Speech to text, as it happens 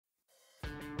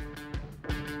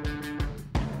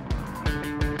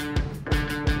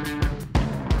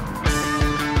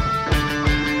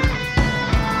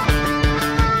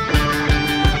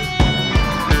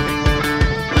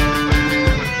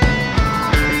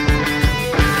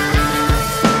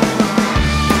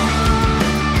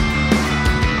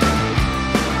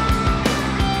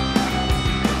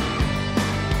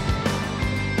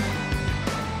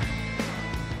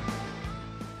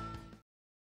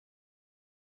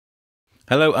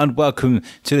Hello and welcome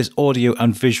to this audio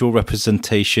and visual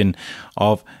representation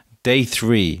of Day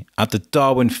 3 at the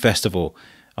Darwin Festival.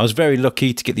 I was very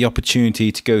lucky to get the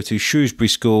opportunity to go to Shrewsbury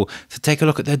School to take a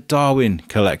look at their Darwin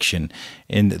collection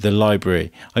in the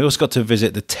library. I also got to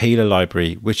visit the Taylor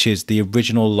Library, which is the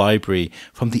original library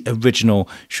from the original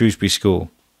Shrewsbury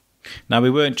School. Now, we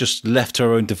weren't just left to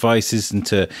our own devices and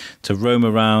to roam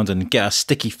around and get our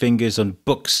sticky fingers on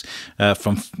books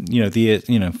from the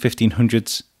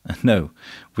 1500s. No,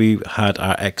 we had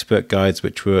our expert guides,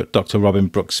 which were Dr. Robin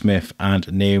Brooke-Smith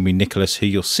and Naomi Nicholas, who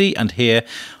you'll see and hear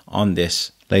on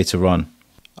this later on.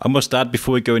 I must add,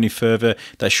 before we go any further,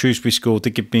 that Shrewsbury School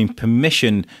did give me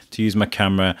permission to use my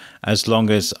camera as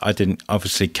long as I didn't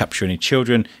obviously capture any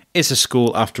children. It's a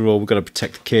school, after all, we've got to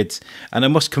protect the kids. And I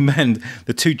must commend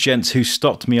the two gents who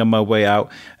stopped me on my way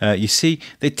out. You see,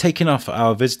 they'd taken off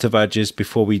our visitor badges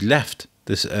before we left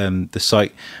the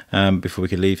site, before we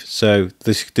could leave. So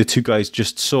the two guys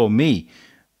just saw me,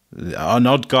 an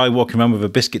odd guy walking around with a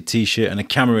Biscuit t-shirt and a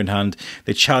camera in hand.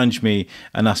 They challenged me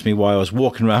and asked me why I was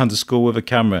walking around the school with a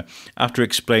camera. After I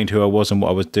explained who I was and what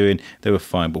I was doing, they were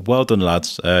fine. But well done,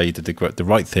 lads. You did the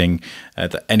right thing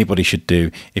that anybody should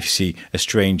do if you see a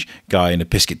strange guy in a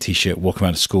Biscuit t-shirt walking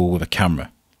around the school with a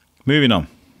camera. Moving on.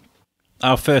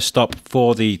 Our first stop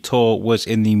for the tour was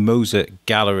in the Moser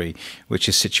Gallery, which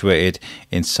is situated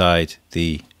inside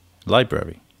the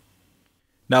library.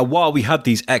 Now, while we had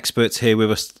these experts here with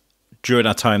us during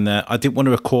our time there, I didn't want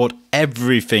to record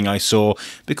everything I saw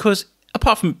because,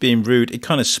 apart from being rude, it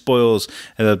kind of spoils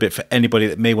a little bit for anybody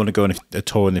that may want to go on a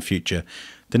tour in the future.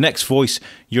 The next voice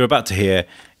you're about to hear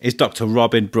is Dr.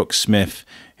 Robin Brooke-Smith,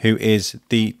 who is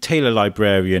the Taylor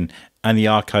librarian and the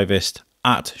archivist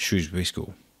at Shrewsbury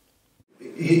School.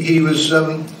 He was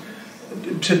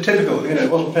typical,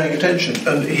 wasn't paying attention.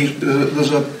 And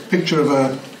there's a picture of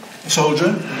a soldier,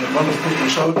 a wonderful picture of a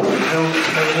soldier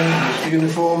with his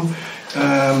uniform.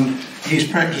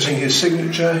 He's practicing his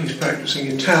signature. He's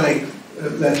practicing italic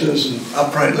letters and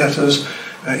upright letters.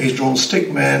 He's drawn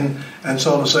stick men and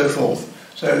so on and so forth.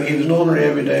 So he was an ordinary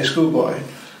everyday schoolboy.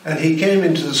 And he came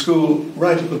into the school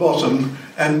right at the bottom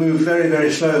and moved very,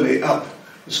 very slowly up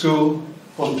the school.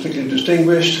 Wasn't particularly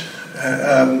distinguished.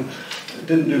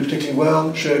 Didn't do particularly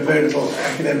well, showed very little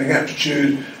academic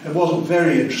aptitude, and wasn't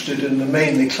very interested in the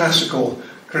mainly classical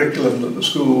curriculum that the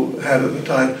school had at the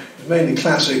time. It was mainly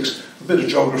classics, a bit of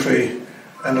geography,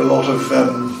 and a lot of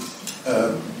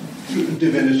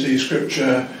divinity,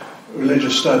 scripture,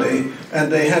 religious study.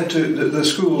 And they had the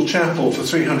school chapel for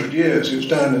 300 years. It was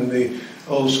down in the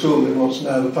old school in what's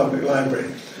now the public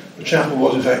library. The chapel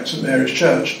was, in fact, St Mary's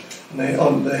Church, and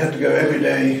they had to go every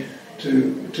day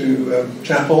to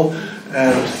chapel,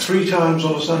 and 3 times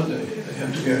on a Sunday they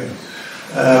had to go.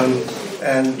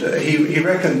 He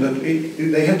reckoned that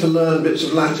they had to learn bits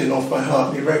of Latin off by heart,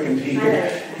 and he reckoned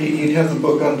he'd have the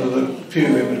book under the pew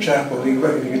in the chapel. He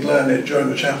reckoned he could learn it during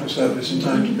the chapel service in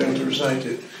time to be able to recite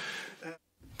it.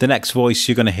 The next voice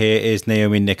you're going to hear is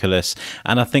Naomi Nicholas,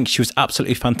 and I think she was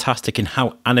absolutely fantastic in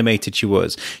how animated she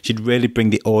was. She'd really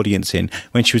bring the audience in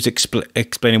when she was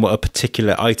explaining what a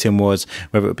particular item was,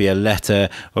 whether it would be a letter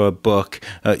or a book.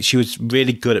 She was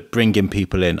really good at bringing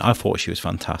people in. I thought she was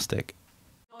fantastic.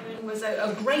 Darwin was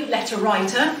a great letter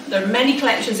writer. There are many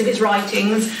collections of his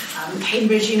writings.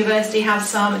 Cambridge University has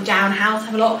some, Down House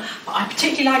have a lot, but I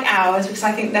particularly like ours because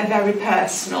I think they're very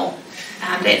personal.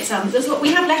 And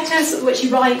we have letters which he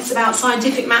writes about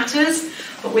scientific matters,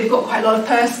 but we've got quite a lot of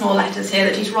personal letters here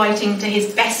that he's writing to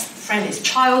his best friend, his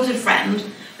childhood friend.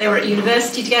 They were at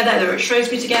university together, they were at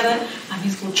Shrewsbury together, and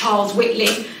he's called Charles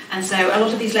Whitley. And so a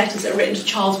lot of these letters are written to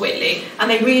Charles Whitley, and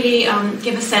they really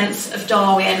give a sense of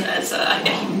Darwin as a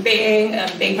human being,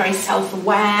 being very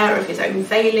self-aware of his own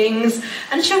failings,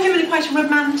 and show him in quite a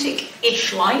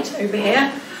romantic-ish light over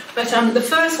here. But the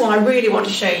first one I really want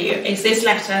to show you is this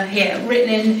letter here,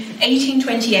 written in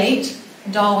 1828.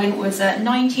 Darwin was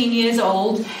 19 years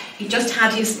old. He just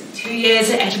had his 2 years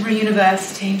at Edinburgh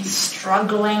University,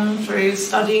 struggling through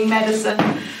studying medicine,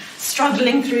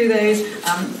 struggling through those,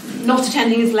 not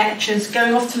attending his lectures,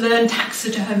 going off to learn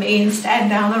taxidermy instead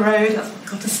down the road. I've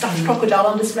got a stuffed crocodile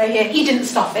on display here. He didn't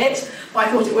stuff it, but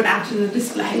I thought it would add to the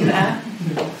display there.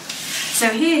 So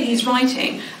here he's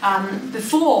writing,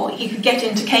 before he could get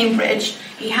into Cambridge,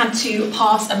 he had to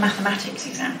pass a mathematics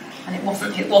exam, and it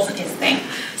wasn't his thing.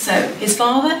 So his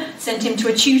father sent him to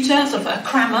a tutor, sort of a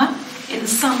crammer, in the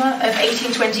summer of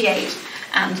 1828.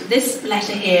 And this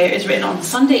letter here is written on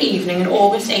Sunday evening in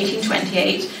August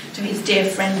 1828 to his dear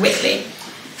friend Whitley.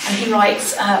 And he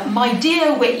writes, "My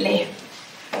dear Whitley,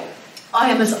 I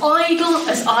am as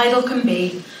idle can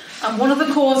be. And one of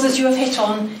the causes you have hit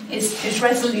on is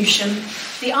resolution.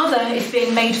 The other is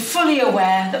being made fully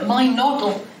aware that my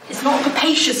noddle is not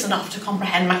capacious enough to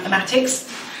comprehend mathematics.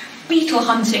 Beetle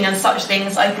hunting and such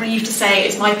things, I grieve to say,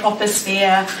 is my proper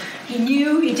sphere. He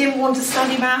knew he didn't want to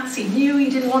study maths, he knew he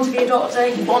didn't want to be a doctor,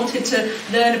 he wanted to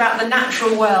learn about the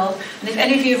natural world. And if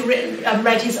any of you have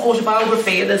read his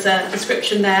autobiography, there's a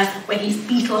description there where he's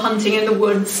beetle hunting in the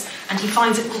woods and he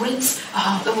finds a great,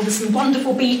 there's some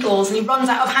wonderful beetles, and he runs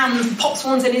out of hands and pops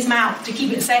ones in his mouth to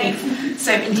keep it safe.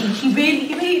 So indeed, he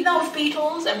really loved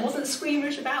beetles and wasn't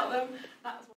squeamish about them.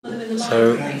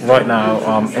 So right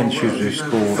now in Shrewsbury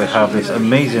School they have this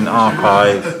amazing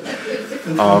archive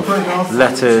of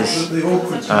letters,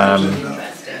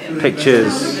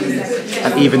 pictures,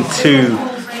 and even 2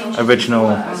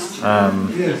 original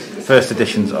first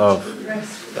editions of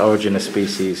The Origin of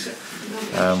Species,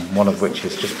 one of which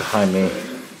is just behind me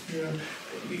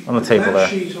on the table there.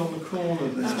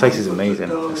 This place is amazing.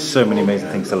 There's so many amazing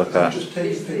things to look at.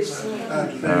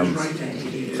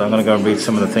 So I'm going to go and read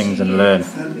some of the things and learn.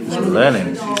 Some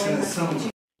learning.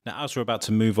 Now, as we're about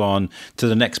to move on to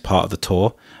the next part of the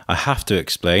tour, I have to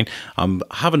explain. I'm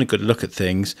having a good look at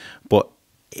things, but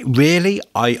really,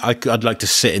 I'd like to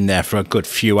sit in there for a good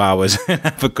few hours and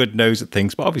have a good nose at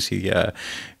things. But obviously,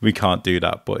 we can't do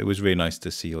that. But it was really nice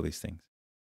to see all these things.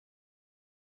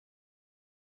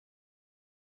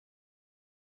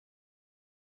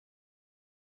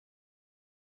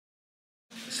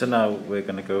 So now we're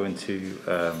going to go into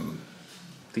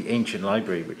the ancient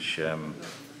library, which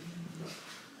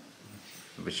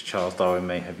Charles Darwin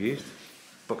may have used.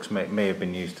 Books may have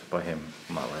been used by him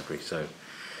in that library. So,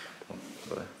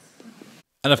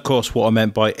 and of course, what I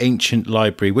meant by ancient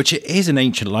library, which it is an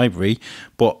ancient library,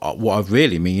 but what I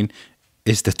really mean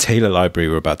is the Taylor Library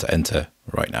we're about to enter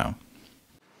right now.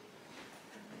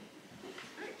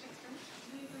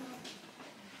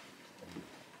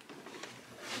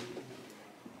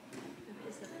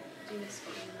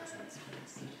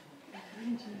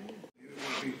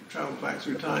 We travel back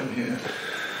through time here,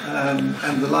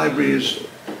 and the library is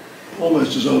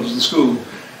almost as old as the school.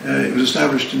 It was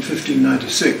established in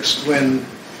 1596 when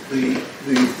the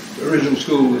original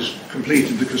school was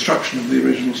completed, the construction of the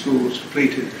original school was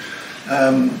completed,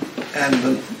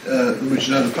 which is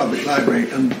now the public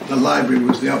library, and the library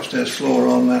was the upstairs floor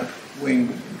on that wing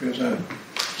that goes out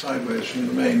sideways from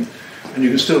the main, and you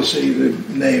can still see the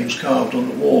names carved on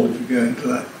the wall if you go into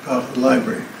that part of the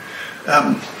library.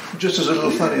 Just as a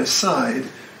little funny aside,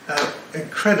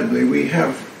 incredibly, we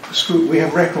have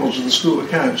records of the school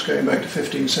accounts going back to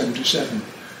 1577.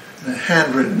 They're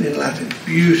handwritten in Latin,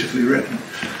 beautifully written.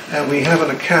 And we have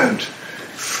an account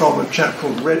from a chap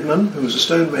called Redman, who was a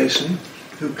stonemason,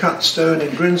 who cut stone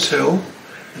in Grins Hill,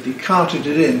 and he carted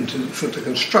it in for the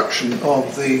construction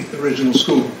of the original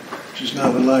school, which is now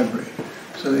the library.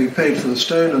 So he paid for the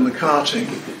stone and the carting,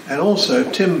 and also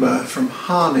timber from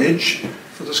Harnage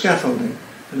for the scaffolding.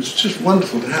 And it's just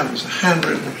wonderful to have this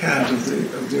handwritten account of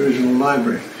the original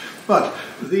library. But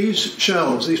these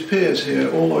shelves, these piers here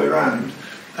all the way around,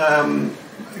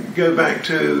 go back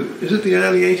to, is it the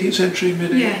early 18th century?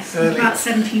 Yes, about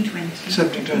 1720.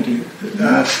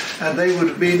 1720. And they would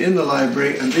have been in the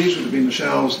library, and these would have been the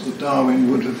shelves that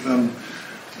Darwin would have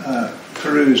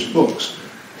perused books.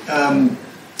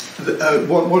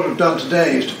 What we've done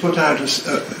today is to put out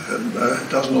a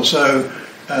dozen or so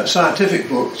scientific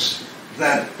books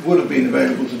that would have been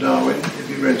available to Darwin if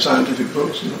he read scientific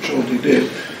books. I'm not sure that he did,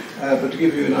 but to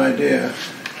give you an idea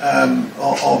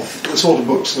of the sort of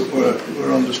books that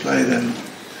were on display then.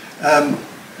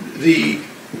 The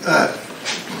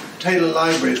Taylor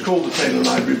Library is called the Taylor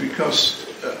Library because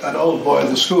an old boy of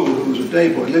the school who was a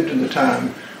day boy, lived in the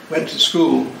town, went to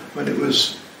school when it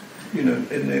was, in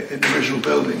the original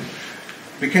building,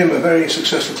 became a very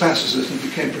successful classicist and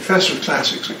became Professor of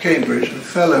Classics at Cambridge and a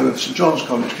Fellow of St John's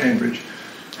College, Cambridge.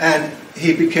 And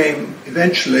he became,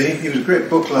 eventually, he was a great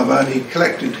book lover and he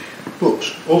collected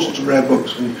books, all sorts of rare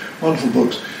books and wonderful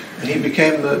books. And he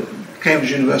became the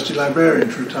Cambridge University librarian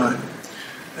for a time.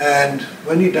 And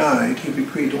when he died, he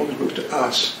bequeathed all his books to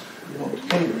us, not to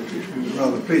Cambridge, which we were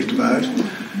rather pleased about.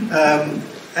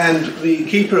 And the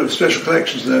keeper of special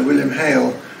collections there, William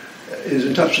Hale, is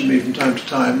in touch with me from time to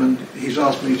time, and he's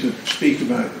asked me to speak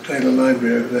about the Taylor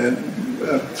Library over there.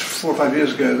 4 or 5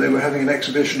 years ago, they were having an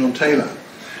exhibition on Taylor,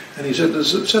 and he said,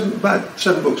 there's about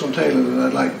 7 books on Taylor that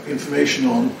I'd like information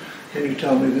on. Can you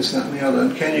tell me this, that, and the other?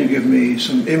 And can you give me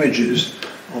some images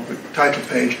of the title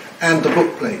page and the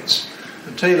book plates?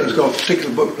 And Taylor's got a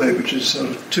particular book plate, which is sort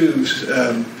of 2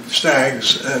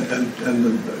 stags and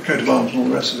the coat of arms and all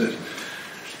the rest of it.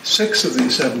 6 of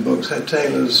these 7 books had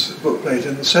Taylor's bookplate,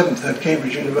 and the 7th had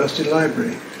Cambridge University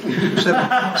Library.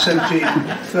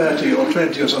 1730 or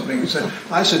 20 or something. So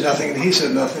I said nothing and he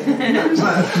said nothing. And that was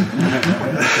that.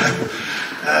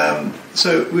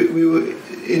 So we were,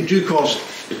 in due course,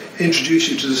 introduce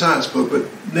you to the science book, but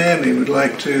Naomi would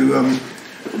like to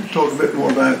talk a bit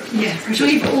more about... Yes, which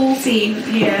we've all seen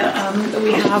here, that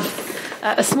we have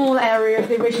a small area of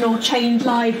the original chained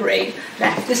library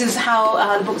left. This is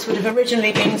how the books would have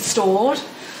originally been stored,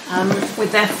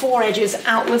 with their four edges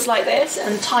outwards like this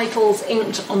and titles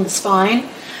inked on the spine.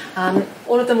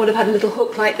 All of them would have had a little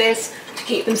hook like this to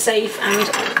keep them safe and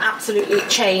absolutely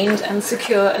chained and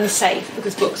secure and safe,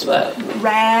 because books were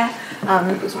rare,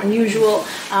 books were unusual.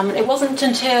 It wasn't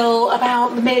until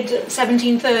about the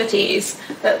mid-1730s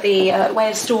that the way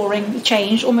of storing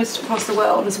changed almost across the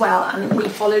world as well, and we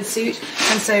followed suit,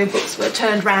 and so books were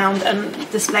turned round and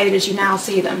displayed as you now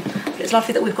see them. But it's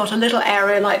lovely that we've got a little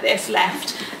area like this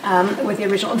left with the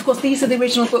original. And of course, these are the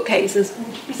original bookcases.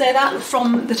 We say that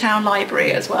from the town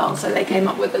library as well, so they came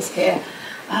up with us here.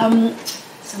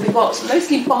 So we've got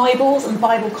mostly Bibles and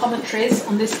Bible commentaries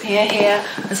on this pier here.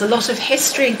 There's a lot of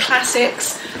history and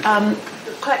classics, a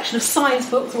collection of science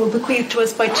books that were bequeathed to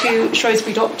us by two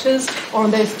Shrewsbury doctors, or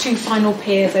on those two final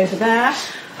piers over there.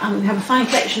 We have a fine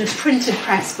collection of printed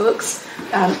press books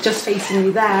just facing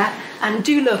you there. And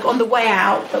do look on the way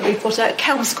out that we've got a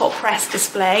Kelmscott press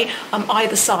display on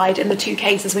either side in the two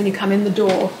cases when you come in the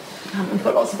door. We've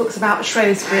got lots of books about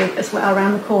Shrewsbury as well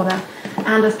around the corner.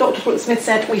 And as Dr. Brooke-Smith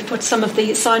said, we've put some of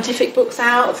the scientific books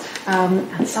out, and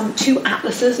two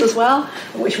atlases as well,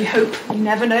 which we hope, you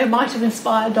never know, might have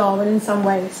inspired Darwin in some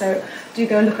way. So do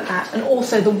go and look at that. And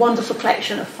also the wonderful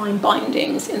collection of fine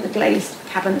bindings in the glazed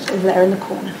cabinet over there in the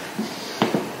corner.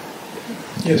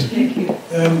 Yes. Thank you.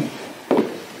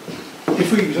 If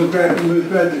we sort of move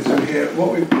gradually through here,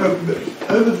 what we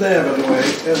over there, by the way,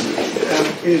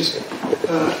 is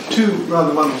two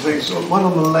rather wonderful things. One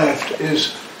on the left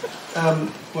is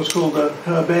what's called a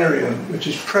herbarium, which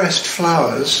is pressed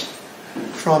flowers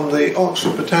from the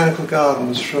Oxford Botanical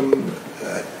Gardens from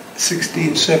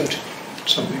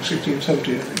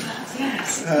 1670, I think.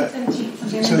 Yes,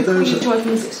 so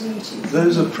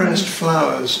those are pressed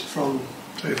flowers from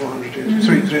 300 years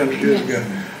ago.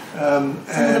 Some of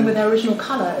them with their original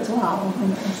colour as well.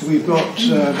 We've got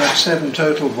about 7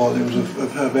 total volumes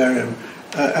of herbarium,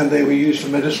 and they were used for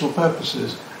medicinal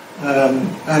purposes.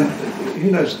 And who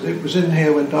knows, it was in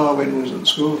here when Darwin was at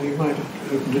school. He might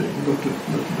have opened it and looked at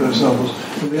those samples.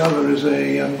 And the other is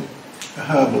a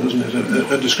herbal, isn't it?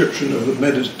 A description of the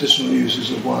medicinal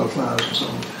uses of wildflowers and so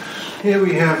on. Here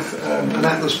we have an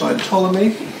atlas by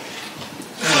Ptolemy,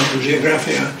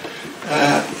 Geographia.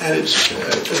 And it's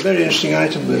a very interesting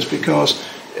item, this, because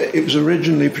it was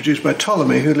originally produced by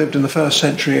Ptolemy, who lived in the 1st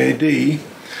century AD,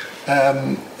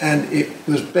 and it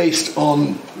was based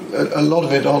on, a lot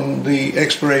of it, on the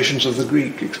explorations of the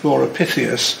Greek explorer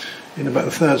Pytheas in about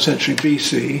the 3rd century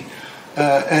BC,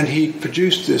 and he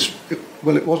produced this.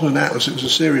 Well, it wasn't an atlas, it was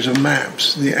a series of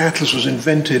maps. The atlas was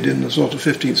invented in the sort of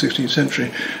 15th, 16th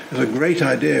century as a great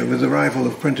idea with the arrival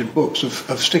of printed books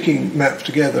of sticking maps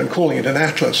together and calling it an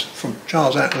atlas, from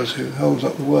Charles Atlas, who holds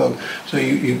up the world. So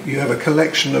you have a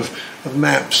collection of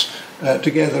maps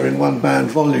together in one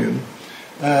bound volume.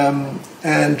 The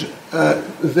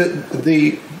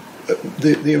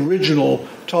original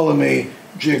Ptolemy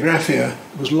Geographia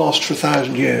was lost for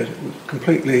 1,000 years. It was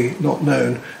completely not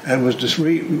known, and was just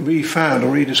refound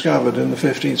or rediscovered in the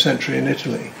 15th century in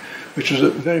Italy, which was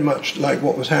very much like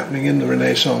what was happening in the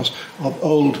Renaissance. Of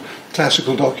old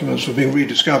classical documents were being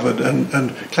rediscovered,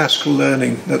 and classical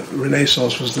learning, that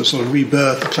Renaissance was the sort of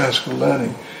rebirth of classical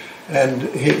learning. And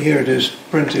here it is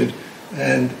printed,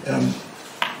 and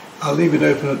I'll leave it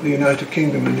open at the United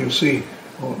Kingdom, and you'll see,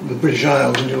 or the British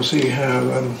Isles, and you'll see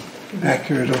how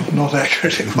accurate or not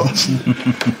accurate it was.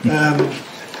 I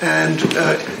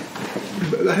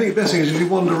think the best thing is if you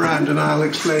wander around, and I'll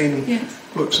explain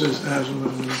books as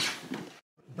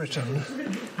Britain.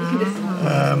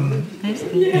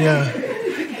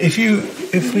 If you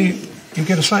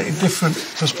get a slightly different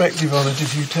perspective on it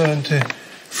if you turn to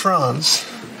France,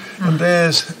 and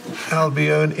there's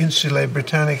Albion Insulae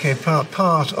Britannicae,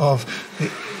 part of the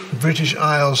British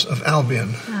Isles of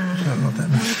Albion.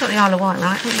 We've got the Isle of Wight,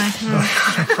 right,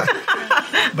 haven't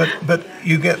we? But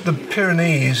you get the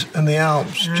Pyrenees and the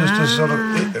Alps just as sort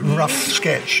of rough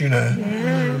sketch, you know.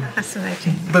 Yeah,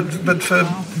 fascinating. But for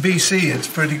BC, it's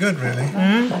pretty good, really.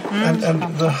 And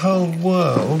the whole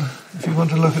world, if you want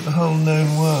to look at the whole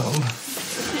known world,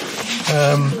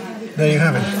 there you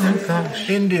have it. Oh, gosh.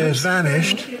 India has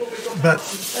vanished, but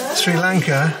Sri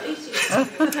Lanka...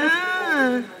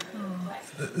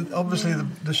 Obviously,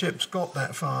 the ships got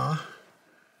that far,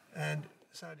 and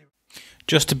Saudi.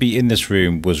 Just to be in this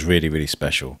room was really, really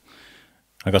special.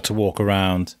 I got to walk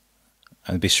around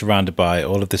and be surrounded by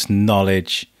all of this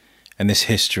knowledge and this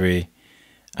history.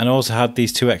 And I also had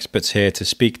these two experts here to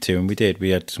speak to, and we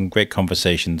had some great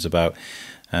conversations about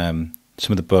some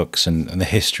of the books and the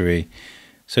history.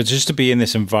 So just to be in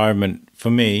this environment, for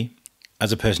me,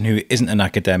 as a person who isn't an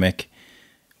academic,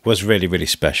 was really, really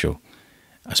special.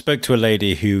 I spoke to a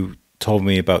lady who told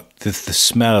me about the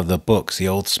smell of the books, the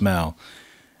old smell.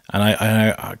 And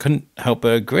I couldn't help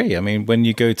but agree. I mean, when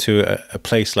you go to a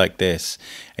place like this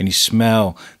and you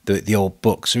smell the old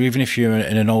books, or even if you're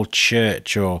in an old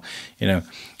church, or, you know,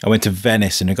 I went to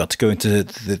Venice and I got to go into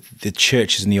the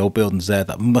churches and the old buildings there,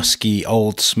 that musky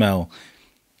old smell.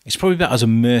 It's probably about as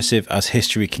immersive as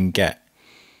history can get.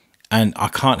 And I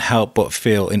can't help but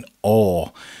feel in awe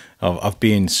of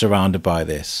being surrounded by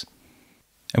this.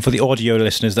 And for the audio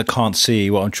listeners that can't see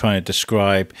what I'm trying to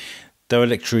describe, there are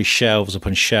literally shelves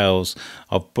upon shelves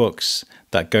of books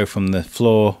that go from the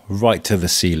floor right to the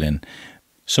ceiling.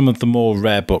 Some of the more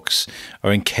rare books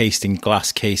are encased in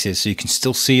glass cases, so you can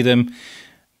still see them,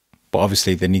 but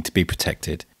obviously they need to be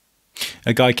protected.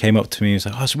 A guy came up to me and was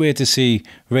like, "Oh, it's weird to see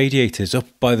radiators up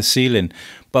by the ceiling."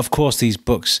 But of course, these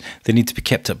books, they need to be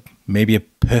kept up maybe a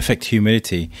perfect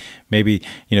humidity. Maybe,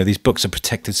 you know, these books are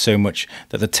protected so much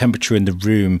that the temperature in the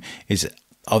room is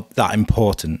that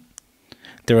important.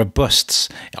 There are busts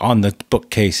on the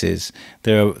bookcases.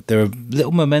 There are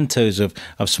little mementos of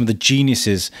some of the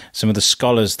geniuses, some of the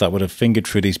scholars that would have fingered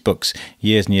through these books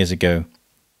years and years ago.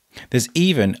 There's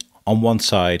even, on one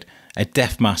side, a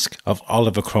death mask of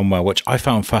Oliver Cromwell, which I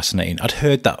found fascinating. I'd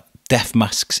heard that death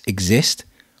masks exist,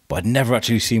 but I'd never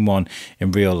actually seen one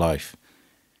in real life.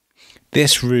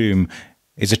 This room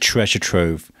is a treasure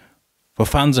trove. For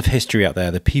fans of history out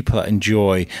there, the people that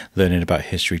enjoy learning about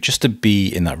history, just to be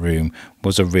in that room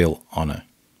was a real honour.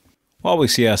 While we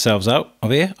see ourselves out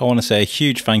of here, I want to say a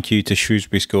huge thank you to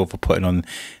Shrewsbury School for putting on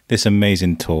this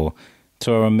amazing tour,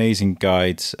 to our amazing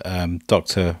guides,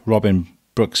 Dr. Robin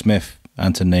Brooke-Smith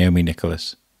and to Naomi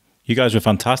Nicholas. You guys were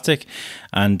fantastic,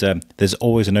 and there's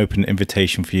always an open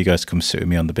invitation for you guys to come sit with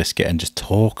me on the Biscuit and just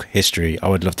talk history. I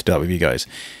would love to do that with you guys.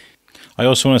 I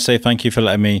also want to say thank you for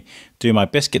letting me do my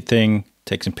Biscuit thing,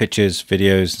 take some pictures,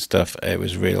 videos and stuff. It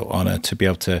was a real honour to be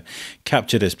able to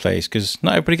capture this place, because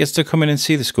not everybody gets to come in and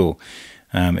see the school.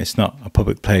 It's not a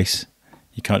public place.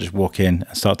 You can't just walk in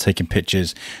and start taking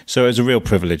pictures. So it was a real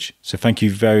privilege. So thank you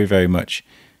very, very much.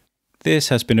 This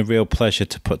has been a real pleasure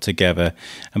to put together.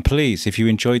 And please, if you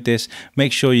enjoyed this,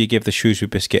 make sure you give the Shrewsbury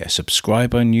Biscuit a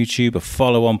subscribe on YouTube, a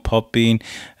follow on Podbean,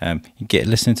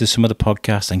 listening to some of the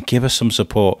podcasts, and give us some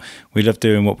support. We love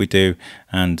doing what we do,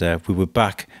 and we were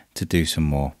back to do some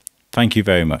more. Thank you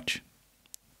very much.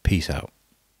 Peace out.